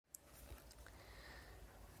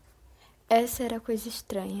Essa era a coisa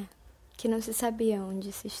estranha, que não se sabia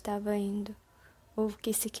onde se estava indo, ou o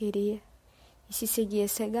que se queria, e se seguia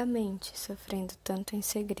cegamente, sofrendo tanto em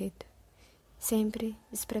segredo, sempre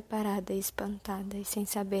despreparada e espantada e sem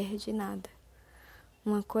saber de nada.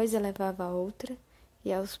 Uma coisa levava a outra,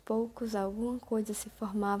 e aos poucos alguma coisa se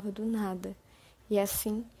formava do nada, e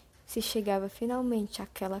assim se chegava finalmente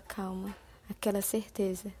àquela calma, àquela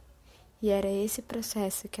certeza. E era esse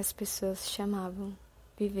processo que as pessoas chamavam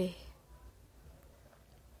viver.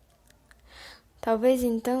 Talvez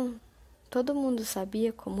então todo mundo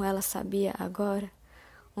sabia, como ela sabia agora,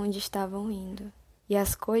 onde estavam indo, e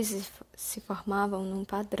as coisas se formavam num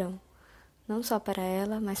padrão, não só para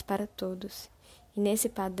ela, mas para todos. E nesse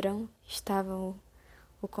padrão estavam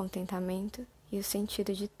o contentamento e o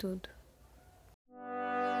sentido de tudo.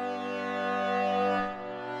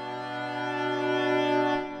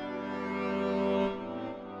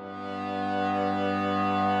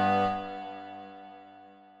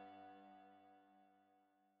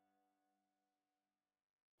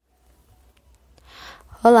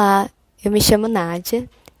 Olá, eu me chamo Nádia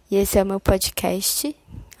e esse é o meu podcast,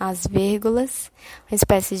 As Vírgulas, uma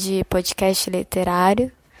espécie de podcast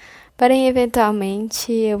literário, porém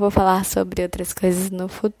eventualmente eu vou falar sobre outras coisas no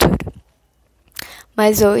futuro.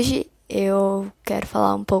 Mas hoje eu quero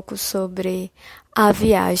falar um pouco sobre A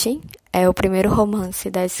Viagem, é o primeiro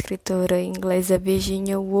romance da escritora inglesa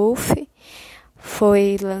Virginia Woolf,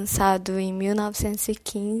 foi lançado em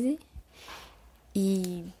 1915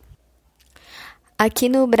 e aqui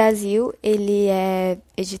no Brasil, ele é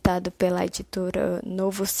editado pela editora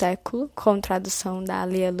Novo Século, com tradução da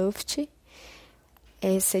Lia Luft.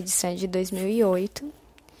 Essa edição é de 2008.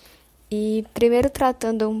 E primeiro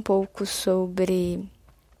tratando um pouco sobre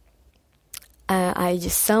a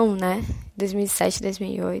edição, né? 2007,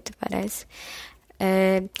 2008, parece.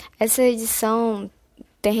 Essa edição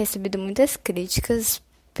tem recebido muitas críticas,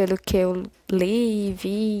 pelo que eu li e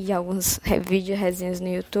vi alguns vídeos resenhas no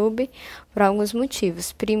YouTube, por alguns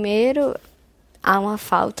motivos. Primeiro, há uma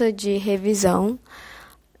falta de revisão.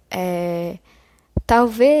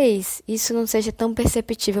 Talvez isso não seja tão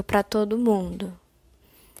perceptível para todo mundo,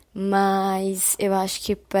 mas eu acho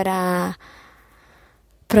que para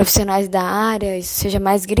profissionais da área isso seja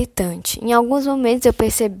mais gritante. Em alguns momentos eu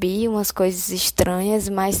percebi umas coisas estranhas,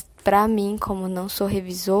 mas para mim, como não sou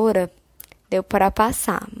revisora, deu para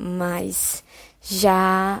passar, mas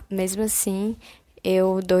já, mesmo assim,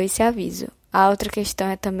 eu dou esse aviso. A outra questão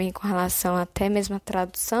é também com relação até mesmo à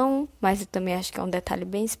tradução, mas eu também acho que é um detalhe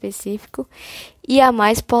bem específico. E a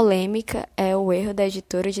mais polêmica é o erro da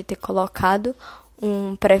editora de ter colocado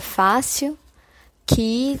um prefácio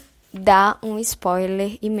que dá um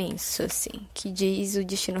spoiler imenso, assim, que diz o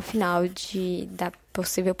destino final da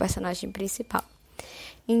possível personagem principal.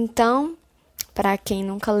 Então, para quem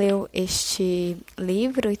nunca leu este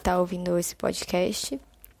livro e está ouvindo esse podcast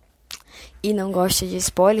e não gosta de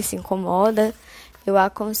spoiler, se incomoda, eu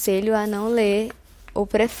aconselho a não ler o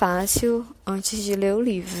prefácio antes de ler o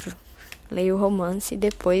livro. Leia o romance e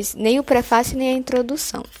depois, nem o prefácio nem a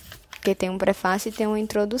introdução, porque tem um prefácio e tem uma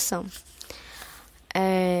introdução.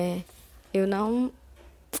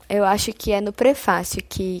 Eu acho que é no prefácio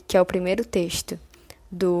que é o primeiro texto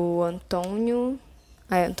do Antônio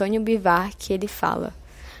Bivar que ele fala,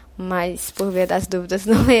 mas por via das dúvidas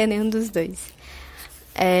não leia nenhum dos dois.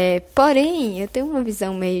 Porém, eu tenho uma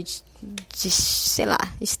visão meio sei lá,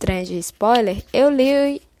 estranha de spoiler. Eu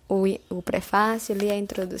li o prefácio, li a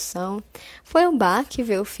introdução, foi um baque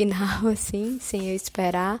ver o final assim, sem eu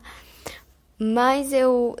esperar, mas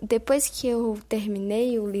depois que eu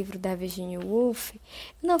terminei o livro da Virginia Woolf,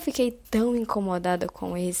 eu não fiquei tão incomodada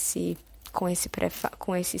com esse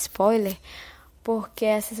spoiler, porque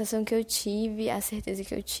a sensação que eu tive, a certeza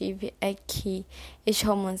que eu tive é que este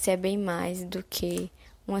romance é bem mais do que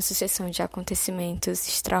uma sucessão de acontecimentos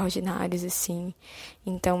extraordinários, assim.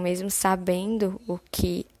 Então, mesmo sabendo o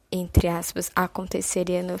que, entre aspas,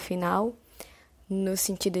 aconteceria no final, no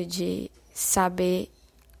sentido de saber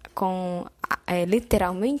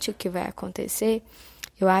literalmente o que vai acontecer,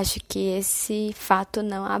 eu acho que esse fato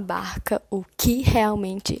não abarca o que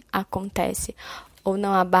realmente acontece, ou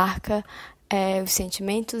não abarca os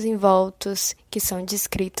sentimentos envoltos que são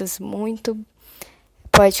descritos muito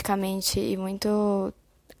poeticamente e muito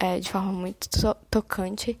de forma muito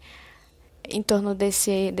tocante em torno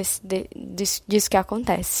disso que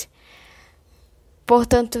acontece.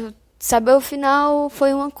 Portanto, saber o final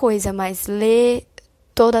foi uma coisa, mas ler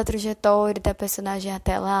toda a trajetória da personagem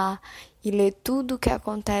até lá e ler tudo o que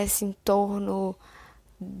acontece em torno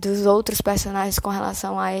dos outros personagens com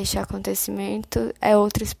relação a este acontecimento é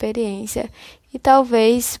outra experiência. E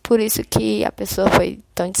talvez por isso que a pessoa foi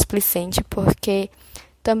tão displicente, porque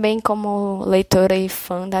também como leitora e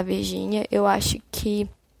fã da Virginia, eu acho que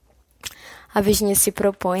a Virginia se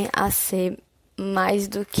propõe a ser mais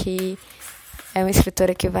do que uma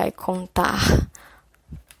escritora que vai contar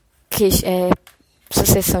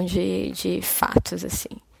sucessão de fatos, assim,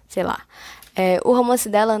 sei lá. O romance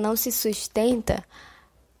dela não se sustenta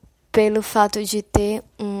pelo fato de ter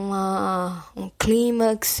um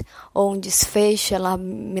clímax ou um desfecho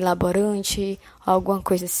milaborante, alguma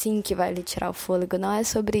coisa assim que vai lhe tirar o fôlego. Não é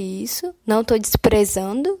sobre isso. Não estou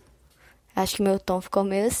desprezando. Acho que meu tom ficou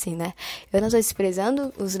meio assim, né? Eu não estou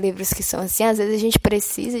desprezando os livros que são assim. Às vezes a gente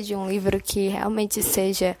precisa de um livro que realmente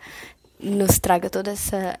nos traga toda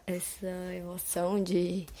essa emoção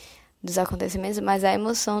dos acontecimentos, mas a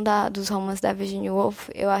emoção dos romances da Virginia Woolf,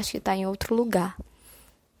 eu acho que está em outro lugar.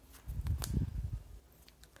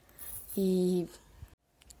 E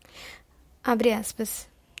abre aspas.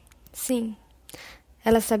 Sim,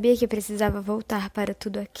 ela sabia que precisava voltar para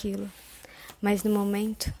tudo aquilo, mas no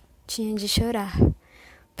momento tinha de chorar.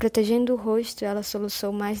 Protegendo o rosto, ela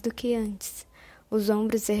soluçou mais do que antes, os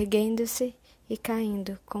ombros erguendo-se e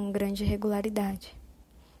caindo com grande regularidade.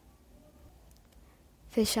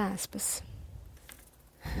 Fecha aspas.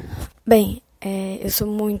 Bem, eu sou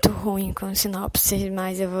muito ruim com sinopse,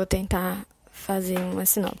 mas eu vou tentar fazer uma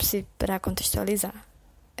sinopse para contextualizar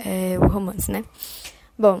o romance, né?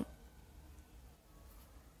 Bom,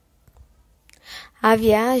 a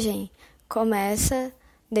viagem começa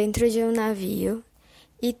dentro de um navio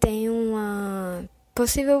e tem uma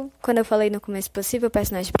possível, quando eu falei no começo, possível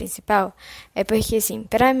personagem principal, é porque, assim,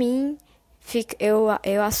 pra mim, eu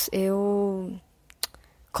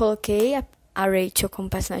coloquei a Rachel como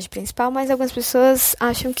personagem principal, mas algumas pessoas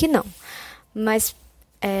acham que não. Mas,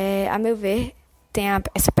 a meu ver, tem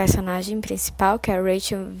essa personagem principal, que é a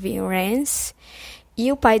Rachel Rance,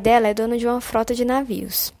 e o pai dela é dono de uma frota de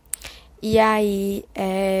navios. E aí,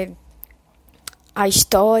 a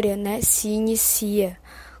história, né, se inicia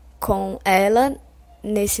com ela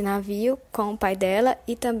nesse navio, com o pai dela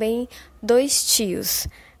e também 2 tios,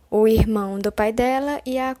 o irmão do pai dela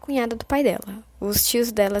e a cunhada do pai dela. Os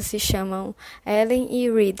tios dela se chamam Ellen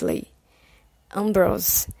e Ridley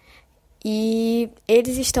Ambrose. E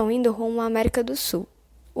eles estão indo rumo à América do Sul.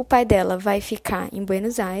 O pai dela vai ficar em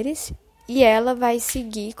Buenos Aires e ela vai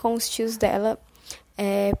seguir com os tios dela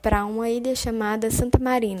para uma ilha chamada Santa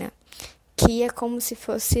Marina, que é como se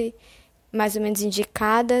fosse mais ou menos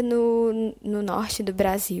indicada no norte do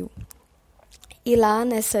Brasil. E lá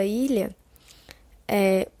nessa ilha,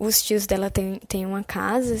 os tios dela têm uma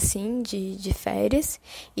casa assim, de férias,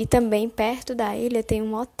 e também perto da ilha tem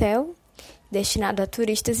um hotel destinado a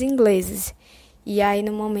turistas ingleses. E aí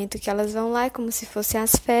no momento que elas vão lá é como se fossem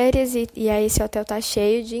as férias, e aí esse hotel tá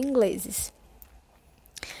cheio de ingleses.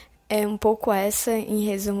 É um pouco essa, em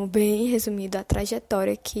resumo, bem resumido, a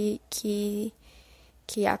trajetória que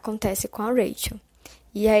acontece com a Rachel.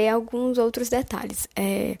 E aí alguns outros detalhes.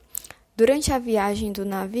 Durante a viagem do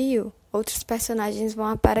navio, outros personagens vão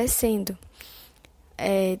aparecendo.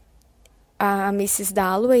 A Mrs.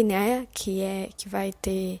 Dalloway, né, que vai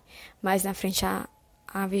ter mais na frente a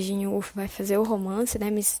Virginia Woolf vai fazer o romance, né,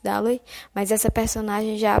 Mrs. Dalloway, mas essa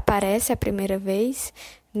personagem já aparece a primeira vez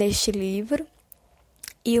neste livro.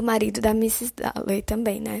 E o marido da Mrs. Dalloway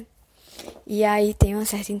também, né? E aí tem uma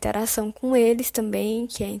certa interação com eles também,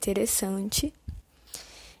 que é interessante.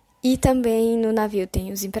 E também no navio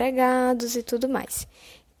tem os empregados e tudo mais.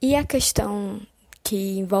 E a questão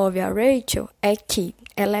que envolve a Rachel é que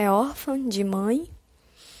ela é órfã de mãe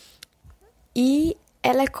e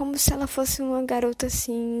ela é como se ela fosse uma garota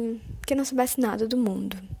assim, que não soubesse nada do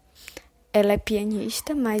mundo. Ela é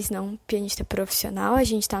pianista, mas não pianista profissional. A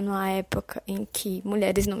gente está numa época em que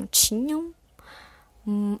mulheres não tinham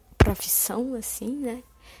profissão, assim, né?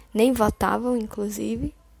 Nem votavam,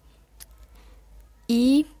 inclusive.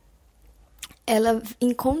 E ela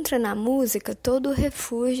encontra na música todo o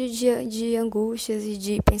refúgio de angústias e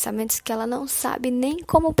de pensamentos que ela não sabe nem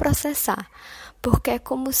como processar. Porque é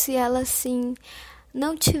como se ela, assim,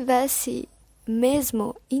 não tivesse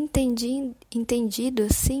mesmo entendido,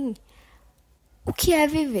 assim, o que é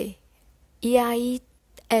viver. E aí,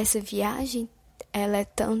 essa viagem, ela é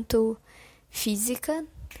tanto física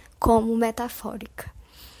como metafórica.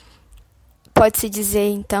 Pode-se dizer,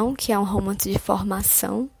 então, que é um romance de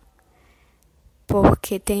formação,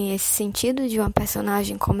 porque tem esse sentido de uma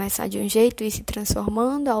personagem começar de um jeito e se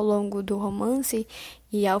transformando ao longo do romance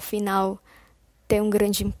e, ao final, ter um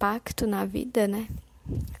grande impacto na vida, né,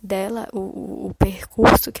 dela, o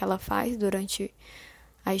percurso que ela faz durante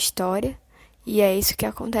a história. E é isso que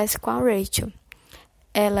acontece com a Rachel.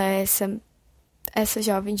 Ela é essa essa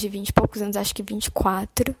jovem de 20 e poucos anos, acho que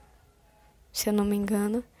 24, se eu não me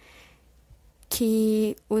engano,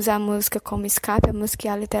 que usa a música como escape, a música e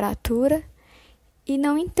a literatura, e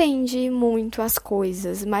não entende muito as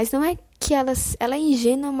coisas. Mas não é que ela é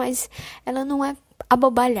ingênua, mas ela não é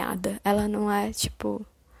abobalhada. Ela não é, tipo...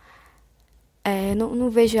 não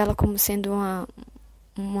vejo ela como sendo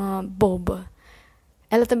uma boba.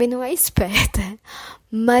 Ela também não é esperta,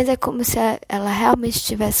 mas é como se ela realmente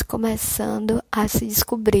estivesse começando a se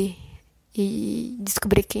descobrir e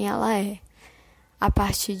descobrir quem ela é a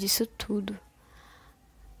partir disso tudo.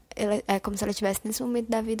 É como se ela estivesse nesse momento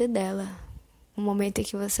da vida dela, um momento em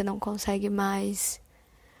que você não consegue mais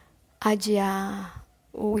adiar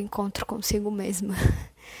o encontro consigo mesma.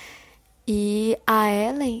 E a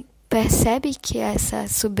Ellen percebe que essa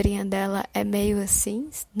sobrinha dela é meio assim,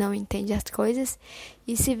 não entende as coisas,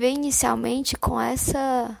 e se vê inicialmente com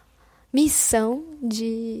essa missão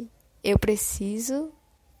de eu preciso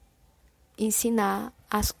ensinar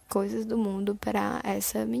as coisas do mundo para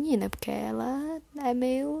essa menina, porque ela é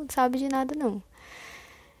meio sabe de nada não.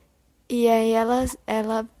 E aí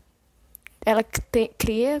ela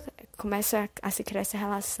começa a se criar essa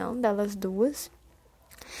relação delas duas.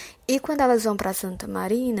 E quando elas vão para Santa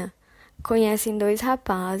Marina, conhecem dois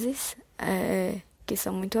rapazes que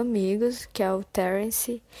são muito amigos, que é o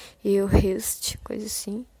Terence e o Hist, coisa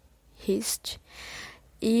assim, Hist,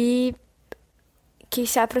 e que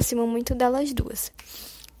se aproximam muito delas duas.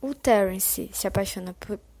 O Terence se apaixona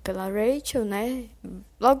pela Rachel, né?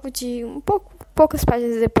 Logo de poucas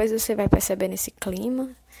páginas depois você vai percebendo esse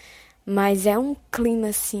clima, mas é um clima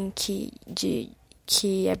assim que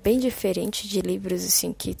é bem diferente de livros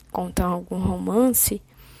assim que contam algum romance,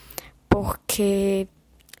 porque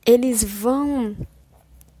eles vão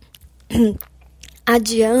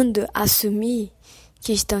adiando assumir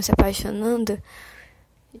que estão se apaixonando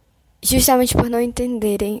justamente por não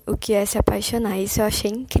entenderem o que é se apaixonar. Isso eu achei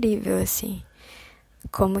incrível, assim.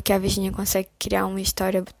 Como que a Virginia consegue criar uma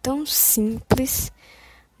história tão simples,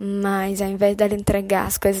 mas ao invés dela entregar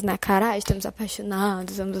as coisas na cara, estamos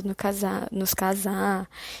apaixonados, vamos nos casar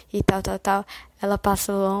e tal, ela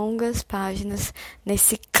passa longas páginas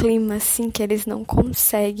nesse clima, assim, que eles não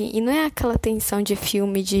conseguem. E não é aquela tensão de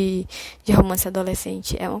filme de romance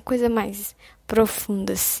adolescente, é uma coisa mais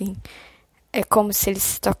profunda, assim. É como se eles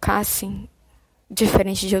se tocassem,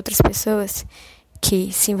 diferente de outras pessoas,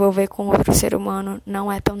 que se envolver com outro ser humano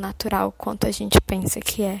não é tão natural quanto a gente pensa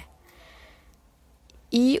que é.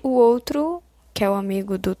 E o outro, que é o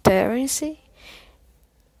amigo do Terence,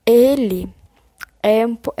 ele é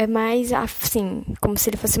mais assim, como se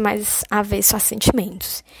ele fosse mais avesso a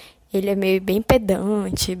sentimentos. Ele é meio bem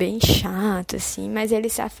pedante, bem chato, assim, mas ele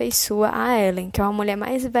se afeiçoa a Ellen, que é uma mulher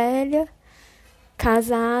mais velha,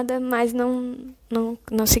 casada, mas não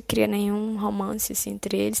se cria nenhum romance assim,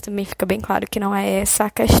 entre eles. Também fica bem claro que não é essa a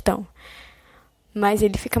questão. Mas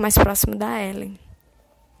ele fica mais próximo da Ellen.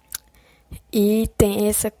 E tem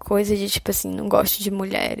essa coisa de, tipo assim, não gosto de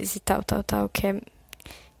mulheres e tal,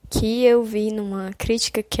 que eu vi numa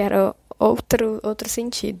crítica que era outro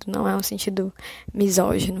sentido, não é um sentido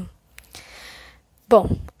misógino.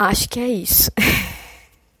 Bom, acho que é isso.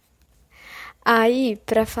 Aí,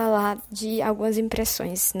 para falar de algumas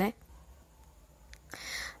impressões, né?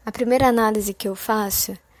 A primeira análise que eu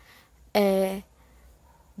faço é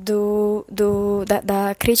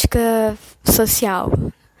da crítica social.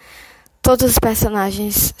 Todos os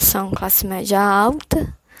personagens são classe média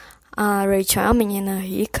alta. A Rachel é uma menina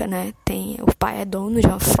rica, né? O pai é dono de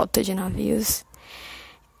uma frota de navios.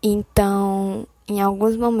 Então, em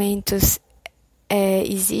alguns momentos,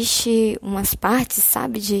 existe umas partes,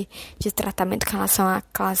 sabe, de tratamento com relação à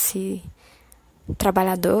classe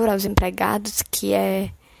trabalhadora, aos empregados, que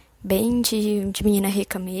é bem de menina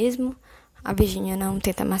rica mesmo. A Virginia não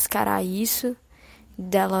tenta mascarar isso,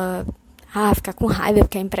 dela ficar com raiva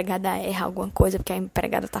porque a empregada erra alguma coisa, porque a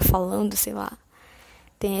empregada tá falando, sei lá.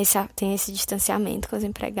 Tem esse distanciamento com os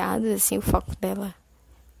empregados, assim, o foco dela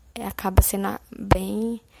acaba sendo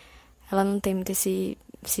bem... Ela não tem muito esse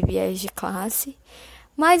viés de classe.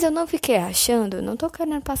 Mas eu não fiquei achando, não tô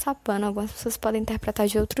querendo passar pano, algumas pessoas podem interpretar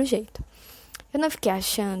de outro jeito. Eu não fiquei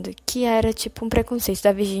achando que era tipo um preconceito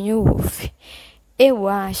da Virginia Woolf. Eu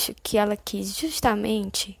acho que ela quis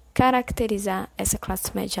justamente caracterizar essa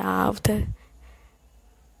classe média alta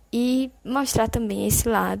e mostrar também esse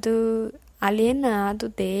lado alienado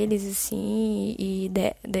deles, assim,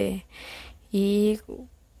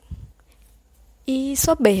 e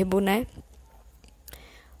soberbo, né?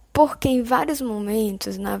 Porque em vários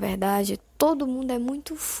momentos, na verdade, todo mundo é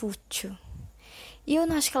muito fútil. E eu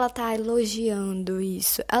não acho que ela tá elogiando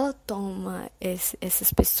isso. Ela toma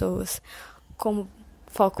essas pessoas como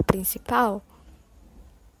foco principal,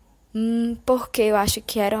 porque eu acho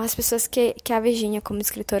que eram as pessoas que a Virginia, como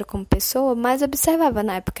escritora, como pessoa, mais observava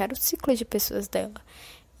na época, era o ciclo de pessoas dela.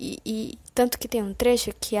 E tanto que tem um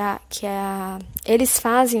trecho eles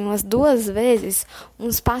fazem umas 2 vezes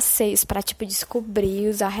uns passeios para tipo descobrir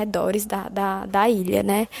os arredores da ilha,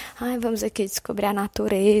 né? Ai, vamos aqui descobrir a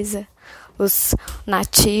natureza, os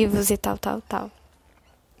nativos e tal, tal, tal.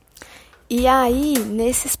 E aí,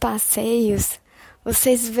 nesses passeios,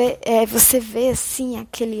 você vê assim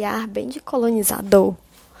aquele ar bem de colonizador.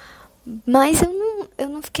 Mas eu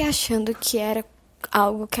não fiquei achando que era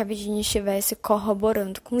algo que a Virginia estivesse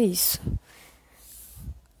corroborando com isso.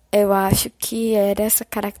 Eu acho que era essa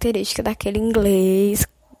característica daquele inglês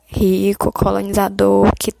rico,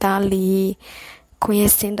 colonizador, que tá ali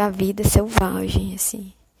conhecendo a vida selvagem,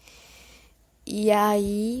 assim. E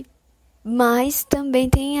aí, mas também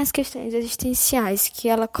tem as questões existenciais que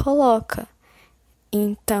ela coloca.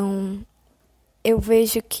 Então, eu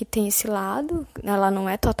vejo que tem esse lado, ela não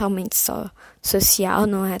é totalmente só social,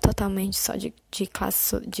 não é totalmente só de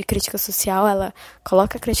classe, de crítica social, ela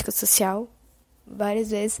coloca a crítica social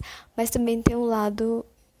várias vezes, mas também tem um lado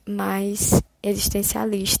mais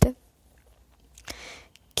existencialista,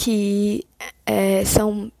 que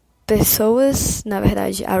são pessoas, na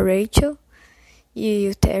verdade, a Rachel e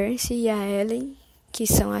o Terence e a Ellen, que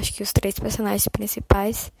são, acho que, os 3 personagens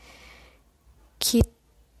principais, que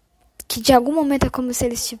de algum momento é como se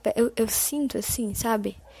eles tivessem... Eu sinto assim,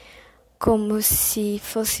 sabe? Como se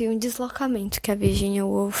fosse um deslocamento que a Virginia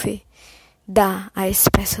Woolf dá a esses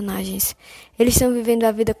personagens. Eles estão vivendo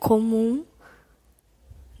a vida comum,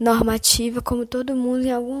 normativa, como todo mundo.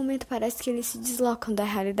 Em algum momento parece que eles se deslocam da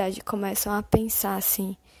realidade e começam a pensar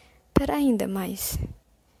assim... Pera ainda, mas...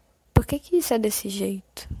 Por que isso é desse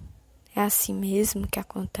jeito? É assim mesmo que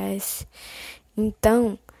acontece?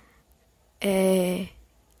 Então...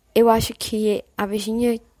 eu acho que a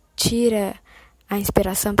Virginia tira a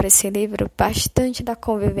inspiração para esse livro bastante da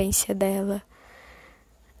convivência dela,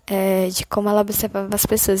 de como ela observava as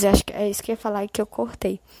pessoas. Eu acho que é isso que eu ia falar e que eu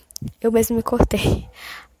cortei. Eu mesmo me cortei.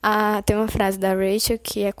 Tem uma frase da Rachel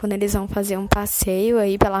que é quando eles vão fazer um passeio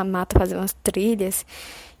aí pela mata, fazer umas trilhas,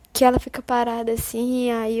 que ela fica parada assim,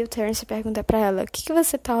 e aí o Terence pergunta pra ela, o que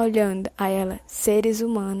você tá olhando? Aí ela, seres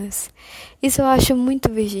humanos. Isso eu acho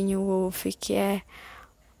muito Virginia Woolf, que é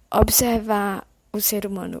observar o ser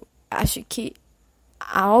humano. Acho que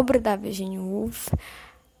a obra da Virginia Woolf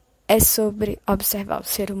é sobre observar o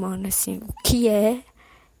ser humano, assim, o que é,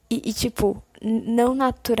 e tipo, não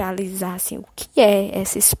naturalizar, assim, o que é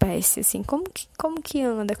essa espécie, assim, como que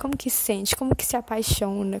anda, como que sente, como que se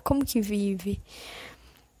apaixona, como que vive.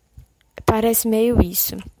 Parece meio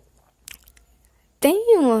isso. Tem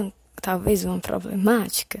talvez uma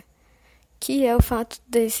problemática, que é o fato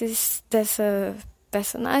dessa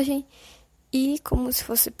personagem ir como se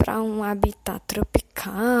fosse para um habitat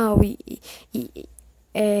tropical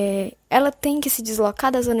ela tem que se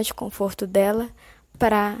deslocar da zona de conforto dela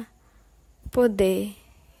para poder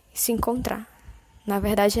se encontrar. Na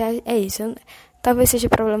verdade é isso. Talvez seja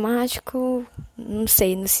problemático, não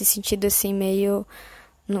sei, nesse sentido assim meio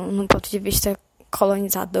num ponto de vista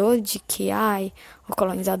colonizador, de que o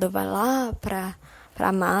colonizador vai lá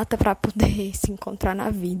pra mata para poder se encontrar na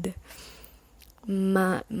vida.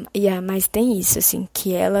 Mas tem isso, assim,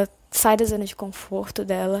 que ela sai da zona de conforto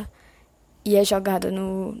dela e é jogada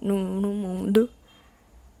no mundo,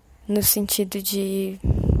 no sentido de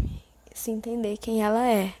se entender quem ela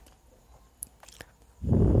é.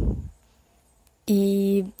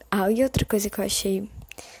 E outra coisa que eu achei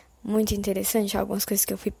muito interessante, algumas coisas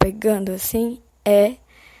que eu fui pegando, assim, é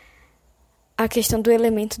a questão do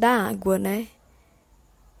elemento da água, né?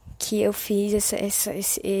 Que eu fiz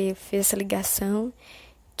essa ligação,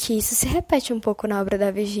 que isso se repete um pouco na obra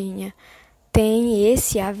da Virginia. Tem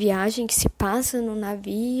a viagem que se passa no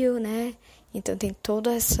navio, né? Então tem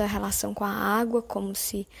toda essa relação com a água, como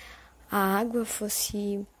se a água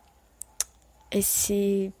fosse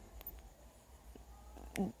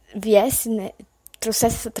viesse, né?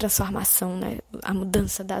 Trouxesse essa transformação, né? A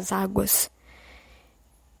mudança das águas.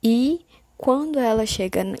 E quando ela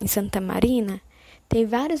chega em Santa Marina, tem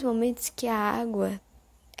vários momentos que a água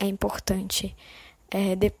é importante.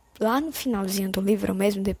 Lá no finalzinho do livro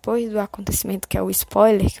mesmo, depois do acontecimento que é o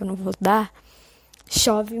spoiler, que eu não vou dar,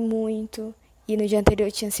 chove muito, e no dia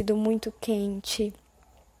anterior tinha sido muito quente.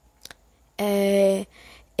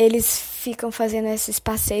 Eles ficam fazendo esses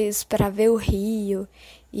passeios para ver o rio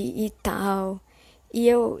e tal.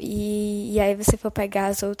 E aí você for pegar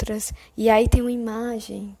as outras... E aí tem uma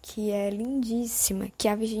imagem que é lindíssima, que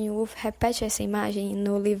a Virginia Woolf repete essa imagem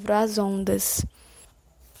no livro As Ondas.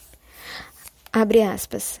 Abre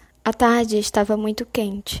aspas. A tarde estava muito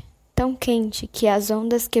quente, tão quente que as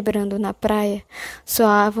ondas quebrando na praia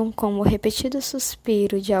soavam como o repetido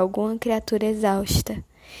suspiro de alguma criatura exausta.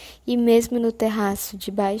 E mesmo no terraço,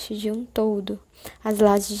 debaixo de um toldo, as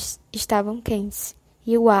lajes estavam quentes,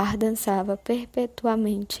 e o ar dançava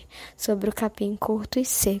perpetuamente sobre o capim curto e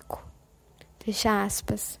seco. Fecha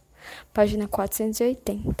aspas. Página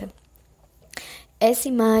 480. Essa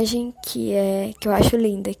imagem que eu acho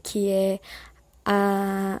linda, que é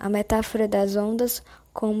a metáfora das ondas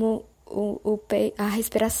como a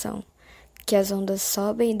respiração, que as ondas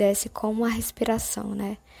sobem e descem como a respiração,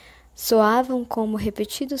 né? Soavam como o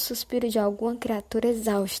repetido suspiro de alguma criatura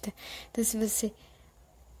exausta. Então, se você...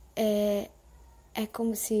 É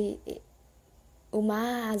como se o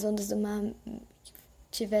mar, as ondas do mar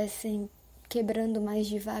estivessem quebrando mais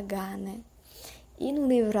devagar, né? E no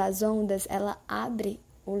livro As Ondas, ela abre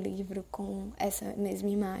o livro com essa mesma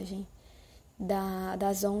imagem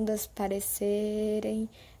das ondas parecerem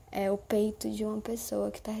o peito de uma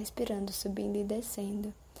pessoa que está respirando, subindo e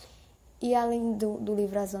descendo. E além do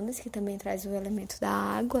livro As Ondas, que também traz o elemento da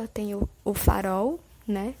água, tem o farol,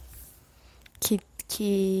 né?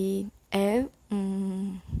 Que é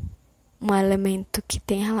um elemento que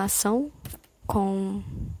tem relação com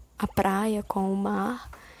a praia, com o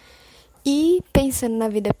mar. E pensando na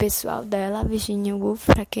vida pessoal dela, a Virginia Woolf,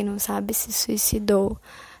 para quem não sabe, se suicidou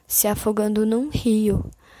se afogando num rio.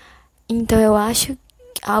 Então eu acho,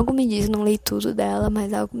 algo me diz, não li tudo dela,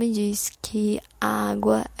 mas algo me diz que a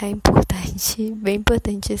água é importante, bem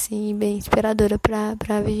importante, assim, bem inspiradora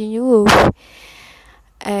para Virginia Woolf.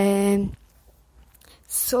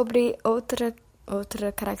 Sobre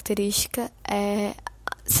outra característica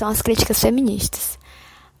são as críticas feministas.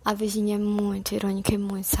 A Virginia é muito irônica e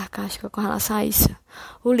muito sarcástica com relação a isso.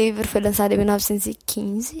 O livro foi lançado em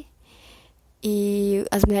 1915 e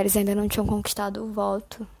as mulheres ainda não tinham conquistado o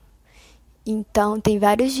voto. Então, tem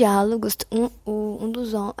vários diálogos. Um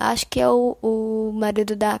dos homens, acho que é o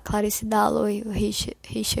marido da Clarice Dalloway, o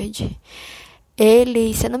Richard.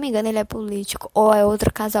 Ele, se eu não me engano, ele é político. Ou é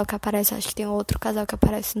outro casal que aparece, acho que tem outro casal que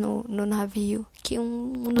aparece no navio, que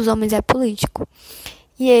um dos homens é político.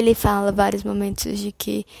 E ele fala vários momentos de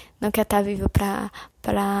que não quer estar vivo pra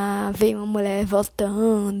ver uma mulher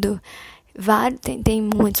voltando. Tem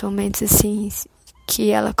muitos momentos, assim,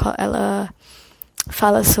 que ela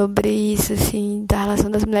fala sobre isso, assim, da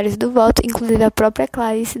relação das mulheres do voto. Inclusive a própria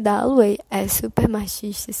Clarice Dalloway é super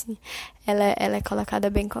machista, assim. Ela é colocada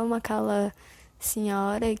bem como aquela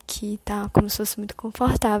senhora que tá como se fosse muito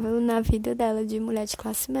confortável na vida dela de mulher de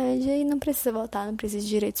classe média e não precisa votar, não precisa de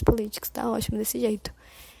direitos políticos, tá ótimo desse jeito.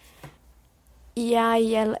 E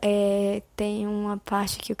aí tem uma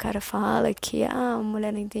parte que o cara fala que a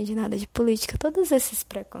mulher não entende nada de política, todos esses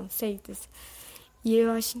preconceitos. E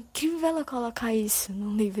eu acho incrível ela colocar isso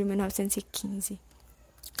no livro em 1915.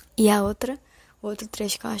 E o outro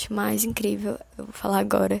trecho que eu acho mais incrível, eu vou falar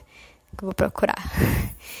agora, que eu vou procurar.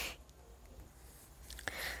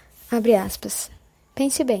 Abre aspas.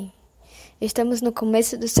 Pense bem. Estamos no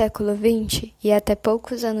começo do século XX e até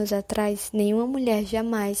poucos anos atrás, nenhuma mulher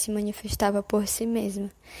jamais se manifestava por si mesma,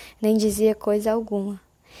 nem dizia coisa alguma.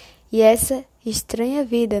 E essa estranha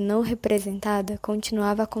vida não representada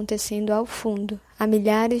continuava acontecendo ao fundo, há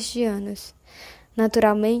milhares de anos.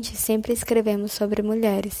 Naturalmente, sempre escrevemos sobre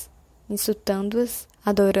mulheres, insultando-as,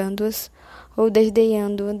 adorando-as ou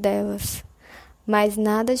desdenhando delas. Mas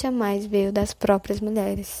nada jamais veio das próprias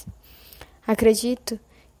mulheres. Acredito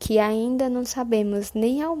que ainda não sabemos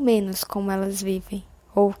nem ao menos como elas vivem,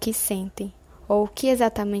 ou o que sentem, ou o que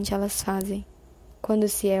exatamente elas fazem. Quando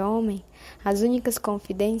se é homem, as únicas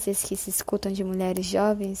confidências que se escutam de mulheres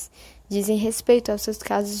jovens dizem respeito aos seus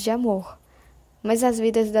casos de amor. Mas as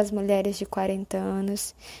vidas das mulheres de 40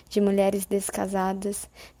 anos, de mulheres descasadas,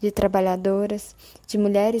 de trabalhadoras, de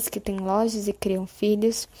mulheres que têm lojas e criam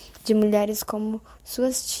filhos, de mulheres como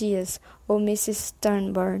suas tias, ou Mrs.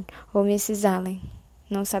 Turnbull, ou Mrs. Allen.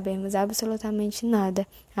 Não sabemos absolutamente nada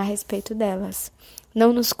a respeito delas.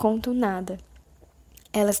 Não nos contam nada.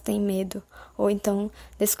 Elas têm medo, ou então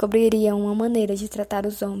descobririam uma maneira de tratar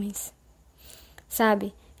os homens.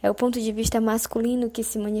 Sabe, é o ponto de vista masculino que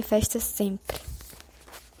se manifesta sempre.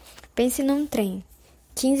 Pense num trem.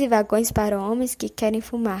 15 vagões para homens que querem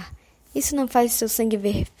fumar. Isso não faz seu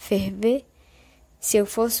sangue ferver? Se eu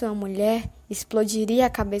fosse uma mulher, explodiria a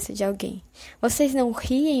cabeça de alguém. Vocês não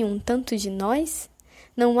riem um tanto de nós?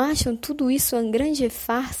 Não acham tudo isso uma grande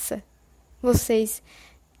farsa? Vocês,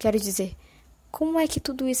 quero dizer, como é que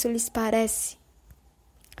tudo isso lhes parece?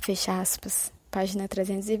 Fecha aspas. Página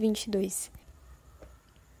 322.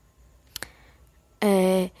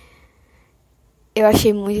 Eu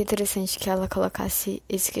achei muito interessante que ela colocasse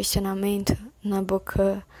esse questionamento na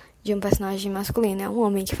boca de um personagem masculino. É um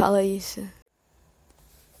homem que fala isso.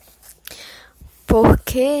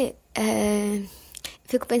 Porque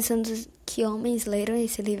fico pensando que homens leram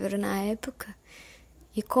esse livro na época.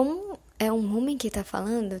 E como é um homem que está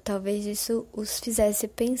falando, talvez isso os fizesse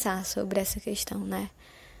pensar sobre essa questão, né?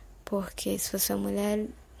 Porque se fosse uma mulher,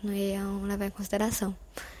 não iam levar em consideração.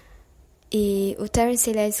 E o Terence,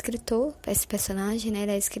 ele é escritor, esse personagem, né?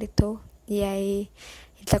 Ele é escritor. E aí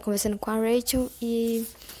ele tá conversando com a Rachel e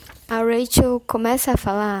a Rachel começa a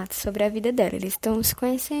falar sobre a vida dela. Eles estão se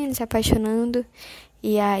conhecendo, se apaixonando.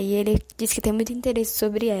 E aí ele diz que tem muito interesse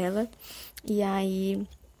sobre ela. E aí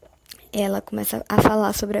ela começa a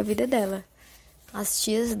falar sobre a vida dela, as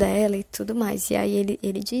tias dela e tudo mais. E aí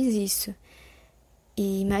ele diz isso.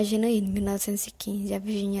 E imagina aí, em 1915, a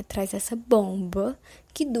Virginia traz essa bomba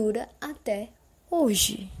que dura até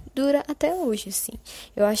hoje. Dura até hoje, assim.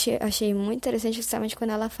 Eu achei muito interessante justamente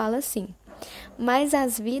quando ela fala assim. Mas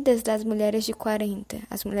as vidas das mulheres de 40,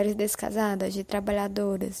 as mulheres descasadas, de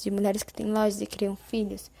trabalhadoras, de mulheres que têm lojas e criam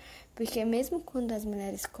filhos. Porque mesmo quando as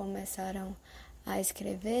mulheres começaram a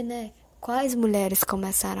escrever, né? Quais mulheres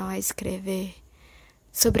começaram a escrever?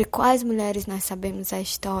 Sobre quais mulheres nós sabemos a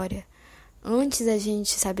história? Antes a gente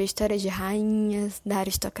sabia a história de rainhas, da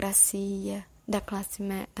aristocracia, da classe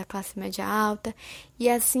média alta. E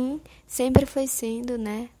assim sempre foi sendo,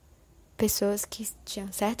 né? Pessoas que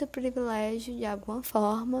tinham certo privilégio, de alguma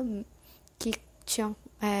forma, que tinham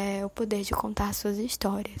o poder de contar suas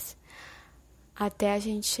histórias. Até a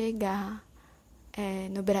gente chegar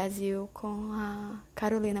no Brasil com a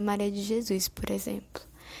Carolina Maria de Jesus, por exemplo.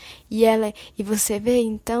 E você vê,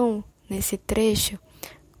 então, nesse trecho,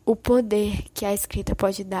 o poder que a escrita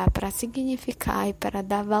pode dar para significar e para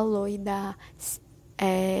dar valor e dar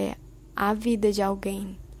a vida de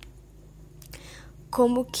alguém.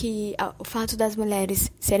 Como que o fato das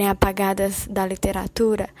mulheres serem apagadas da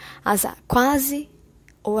literatura quase,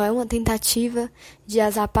 ou é uma tentativa de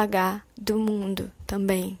as apagar do mundo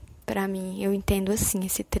também. Para mim, eu entendo assim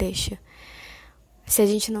esse trecho. Se a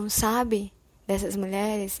gente não sabe dessas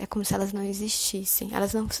mulheres, é como se elas não existissem.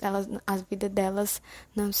 A vida delas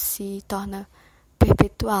não se torna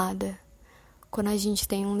perpetuada. Quando a gente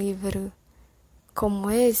tem um livro como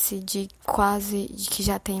esse, de que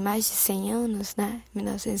já tem mais de 100 anos, né?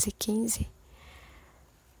 1915.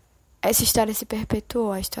 Essa história se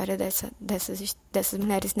perpetuou, a história dessas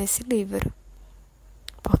mulheres nesse livro.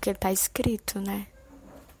 Porque está escrito, né?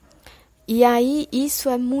 E aí, isso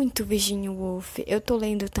é muito Virginia Woolf. Eu tô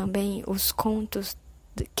lendo também os contos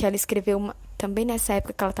que ela escreveu também nessa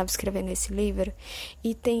época que ela estava escrevendo esse livro.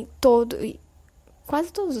 E tem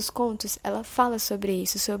quase todos os contos, ela fala sobre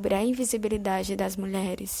isso, sobre a invisibilidade das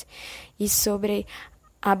mulheres e sobre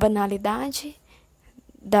a banalidade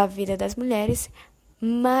da vida das mulheres,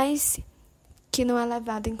 mas que não é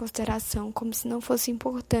levado em consideração como se não fosse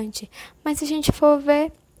importante. Mas se a gente for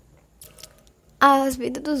ver, as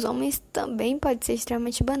vidas dos homens também pode ser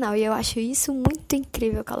extremamente banal. E eu acho isso muito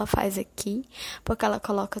incrível que ela faz aqui, porque ela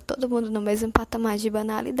coloca todo mundo no mesmo patamar de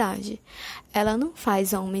banalidade. Ela não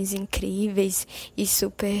faz homens incríveis e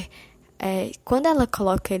super... quando ela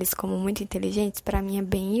coloca eles como muito inteligentes, pra mim é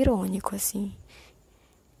bem irônico, assim.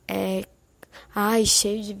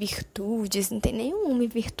 Cheio de virtudes. Não tem nenhum homem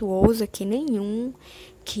virtuoso aqui, nenhum.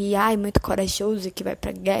 Que, muito corajoso, que vai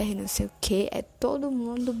pra guerra e não sei o quê. É todo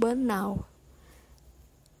mundo banal.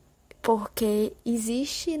 Porque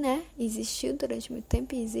existe, né? Existiu durante muito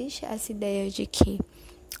tempo e existe essa ideia de que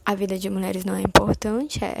a vida de mulheres não é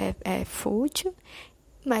importante, é fútil.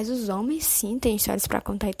 Mas os homens, sim, têm histórias para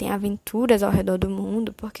contar e têm aventuras ao redor do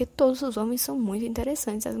mundo, porque todos os homens são muito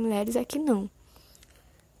interessantes, as mulheres é que não.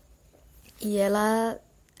 E ela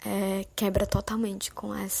quebra totalmente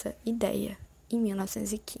com essa ideia em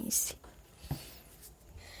 1915.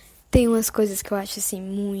 Tem umas coisas que eu acho, assim,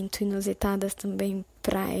 muito inusitadas também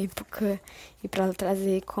pra época e pra ela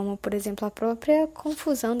trazer, como, por exemplo, a própria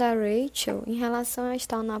confusão da Rachel em relação a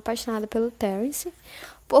estar não apaixonada pelo Terence,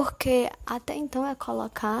 porque até então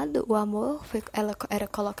o amor era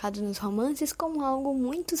colocado nos romances como algo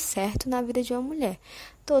muito certo na vida de uma mulher.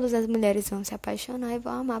 Todas as mulheres vão se apaixonar e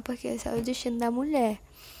vão amar, porque esse é o destino da mulher.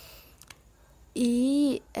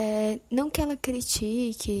 E não que ela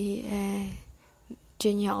critique...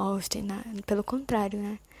 Jane Austen, né? Pelo contrário,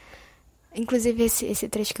 né? Inclusive, esse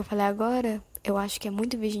trecho que eu falei agora, eu acho que é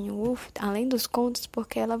muito Virginia Woolf, além dos contos,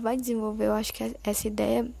 porque ela vai desenvolver, eu acho que essa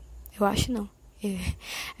ideia, eu acho não,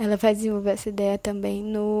 ela vai desenvolver essa ideia também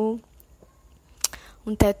no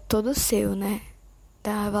Um Teto Todo Seu, né?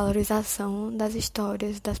 da valorização das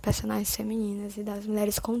histórias das personagens femininas e das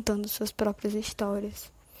mulheres contando suas próprias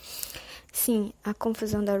histórias. Sim, a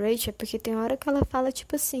confusão da Rachel é porque tem hora que ela fala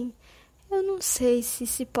tipo assim: eu não sei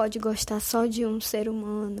se pode gostar só de um ser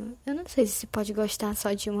humano, eu não sei se pode gostar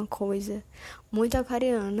só de uma coisa. Muito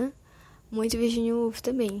aquariana, muito Virginia Woolf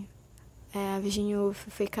também. A Virginia Woolf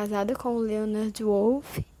foi casada com o Leonard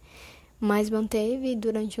Woolf, mas manteve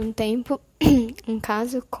durante um tempo um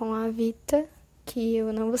caso com a Vita, que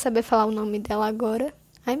eu não vou saber falar o nome dela agora.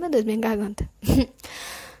 Ai, meu Deus, minha garganta.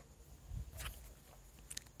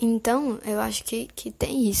 Então, eu acho que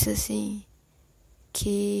tem isso, assim,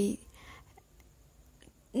 que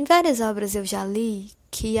em várias obras eu já li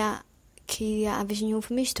que a Virginia Woolf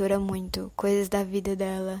mistura muito coisas da vida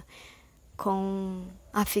dela com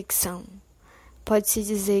a ficção. Pode-se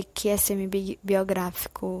dizer que é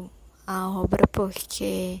semi-biográfico a obra,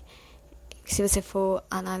 porque se você for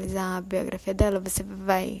analisar a biografia dela, você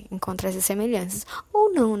vai encontrar essas semelhanças.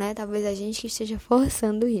 Ou não, né? Talvez a gente que esteja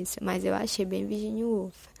forçando isso, mas eu achei bem Virginia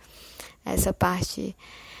Woolf. Essa parte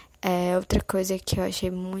é outra coisa que eu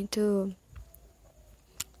achei muito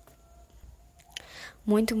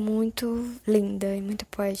linda e muito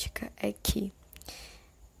poética, é que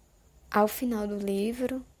ao final do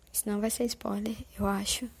livro, isso não vai ser spoiler, eu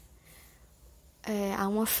acho, há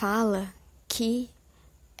uma fala que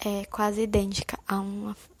é quase idêntica a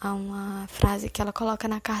uma frase que ela coloca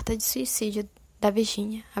na carta de suicídio da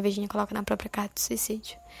Virginia. A Virginia coloca na própria carta de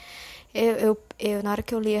suicídio. Eu na hora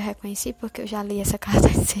que eu li, eu reconheci, porque eu já li essa carta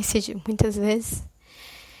de suicídio muitas vezes,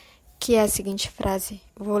 que é a seguinte frase,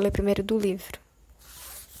 vou ler primeiro do livro.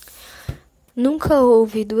 Nunca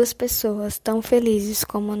houve duas pessoas tão felizes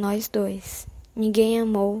como nós dois. Ninguém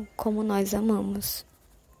amou como nós amamos.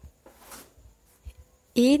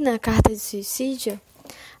 E na carta de suicídio,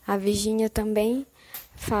 a Virginia também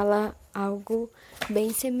fala algo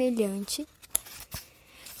bem semelhante.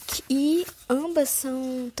 E ambas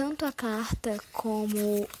são, tanto a carta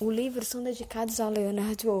como o livro, são dedicados ao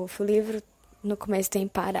Leonard Woolf. O livro no começo tem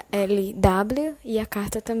para LW e a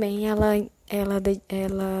carta também ela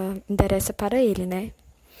endereça para ele, né?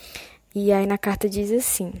 E aí na carta diz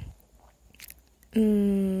assim: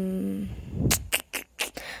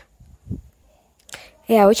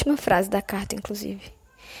 é a última frase da carta, inclusive.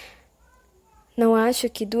 Não acho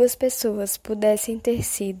que duas pessoas pudessem ter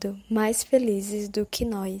sido mais felizes do que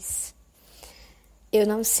nós. Eu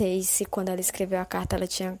não sei se quando ela escreveu a carta ela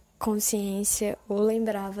tinha consciência ou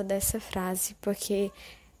lembrava dessa frase, porque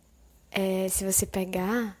se você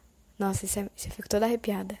pegar... Nossa, eu fico toda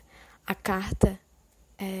arrepiada. A carta,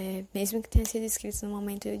 mesmo que tenha sido escrita no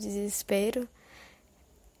momento de desespero,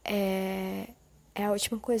 é a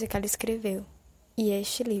última coisa que ela escreveu. E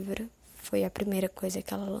este livro foi a primeira coisa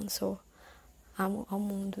que ela lançou ao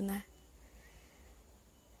mundo, né?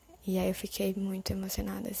 E aí eu fiquei muito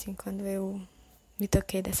emocionada, assim, quando eu me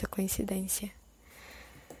toquei dessa coincidência.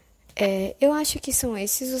 Eu acho que são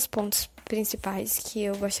esses os pontos principais que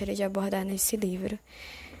eu gostaria de abordar nesse livro.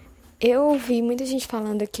 Eu ouvi muita gente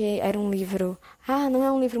falando que era um livro... não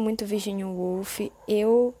é um livro muito Virginia Woolf.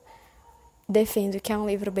 Eu defendo que é um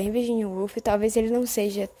livro bem Virginia Woolf. Talvez ele não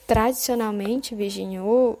seja tradicionalmente Virginia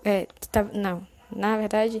Woolf. Não, na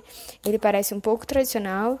verdade, ele parece um pouco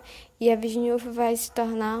tradicional. E a Virginia Woolf vai se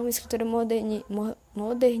tornar uma escritora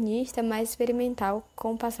modernista, mais experimental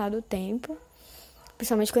com o passar do tempo.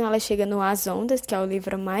 Principalmente quando ela chega no As Ondas, que é o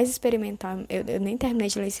livro mais experimental. Eu nem terminei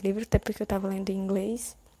de ler esse livro, até porque eu estava lendo em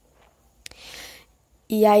inglês.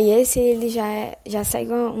 E aí ele já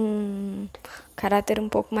segue um caráter um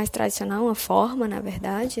pouco mais tradicional, uma forma, na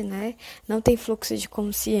verdade, né? Não tem fluxo de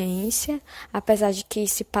consciência, apesar de que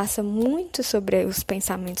se passa muito sobre os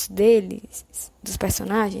pensamentos deles, dos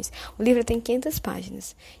personagens. O livro tem 500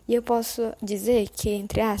 páginas. E eu posso dizer que,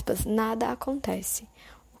 entre aspas, nada acontece.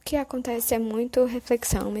 O que acontece é muito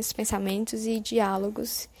reflexão, muitos pensamentos e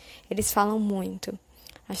diálogos. Eles falam muito.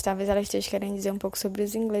 Acho que talvez ela esteja querendo dizer um pouco sobre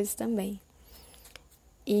os ingleses também.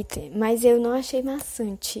 Mas eu não achei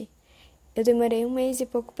maçante. Eu demorei 1 mês e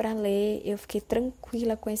pouco para ler. Eu fiquei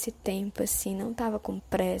tranquila com esse tempo, assim. Não estava com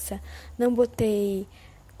pressa. Não botei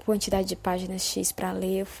quantidade de páginas X para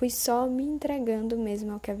ler. Eu fui só me entregando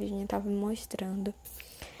mesmo ao que a Virginia estava me mostrando.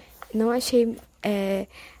 Não achei...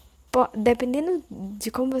 Dependendo de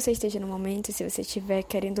como você esteja no momento, se você estiver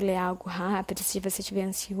querendo ler algo rápido, se você estiver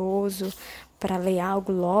ansioso para ler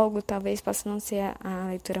algo logo, talvez possa não ser a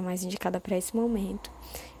leitura mais indicada para esse momento.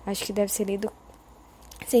 Acho que deve ser lido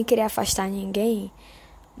sem querer afastar ninguém,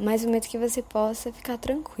 mas no momento que você possa ficar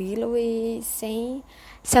tranquilo e sem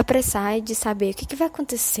se apressar de saber o que vai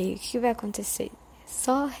acontecer,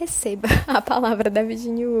 Só receba a palavra da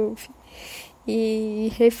Virginia Woolf.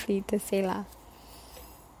 e reflita, sei lá.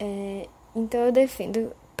 Então eu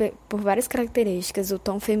defendo, por várias características, o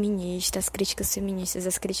tom feminista, as críticas feministas,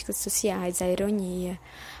 as críticas sociais, a ironia,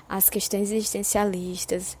 as questões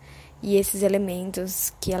existencialistas e esses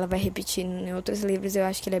elementos que ela vai repetindo em outros livros. Eu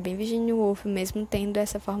acho que ele é bem Virginia Woolf, mesmo tendo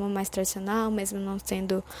essa forma mais tradicional, mesmo não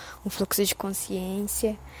sendo um fluxo de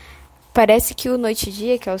consciência. Parece que o Noite e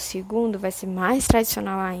Dia, que é o segundo, vai ser mais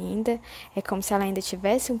tradicional ainda. É como se ela ainda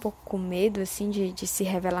tivesse um pouco com medo, assim, de se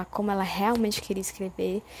revelar como ela realmente queria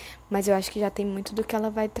escrever. Mas eu acho que já tem muito do que ela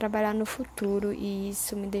vai trabalhar no futuro e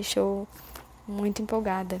isso me deixou muito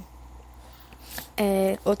empolgada.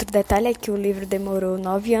 Outro detalhe é que o livro demorou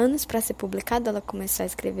 9 anos para ser publicado. Ela começou a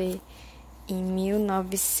escrever em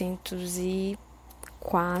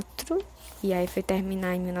 1904 e aí foi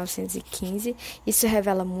terminar em 1915. Isso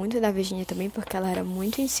revela muito da Virginia também, porque ela era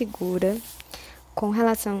muito insegura com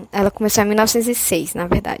relação... Ela começou em 1906, na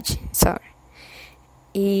verdade. Sorry.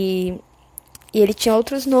 E ele tinha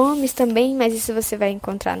outros nomes também, mas isso você vai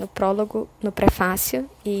encontrar no prólogo, no prefácio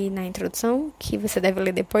e na introdução, que você deve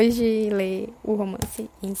ler depois de ler o romance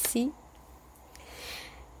em si.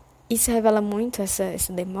 Isso revela muito essa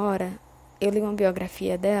demora. Eu li uma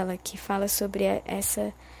biografia dela que fala sobre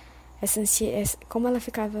como ela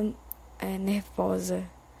ficava nervosa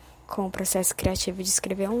com o processo criativo de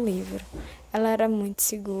escrever um livro. Ela era muito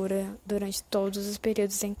segura durante todos os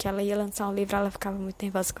períodos em que ela ia lançar um livro, ela ficava muito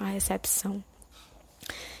nervosa com a recepção.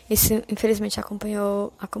 Isso, infelizmente,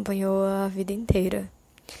 acompanhou a vida inteira.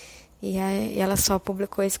 E ela só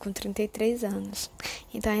publicou isso com 33 anos.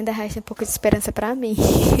 Então ainda resta um pouco de esperança pra mim.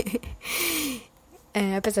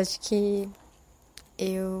 Apesar de que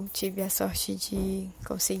eu tive a sorte de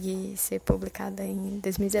conseguir ser publicada em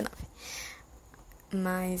 2019.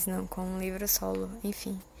 Mas não com um livro solo,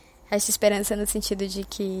 enfim. Resta esperança no sentido de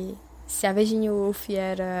que se a Virginia Woolf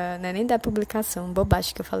era... Não é nem da publicação,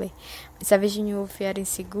 bobagem que eu falei. Mas se a Virginia Woolf era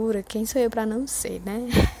insegura, quem sou eu pra não ser, né?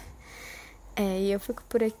 E eu fico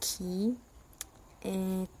por aqui.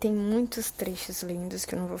 Tem muitos trechos lindos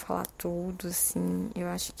que eu não vou falar tudo, assim. Eu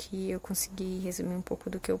acho que eu consegui resumir um pouco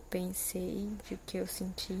do que eu pensei, do que eu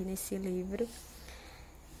senti nesse livro.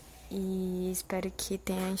 E espero que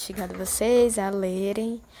tenha instigado vocês a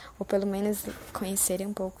lerem, ou pelo menos conhecerem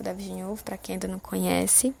um pouco da Virginia Woolf, para quem ainda não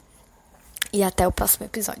conhece. E até o próximo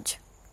episódio.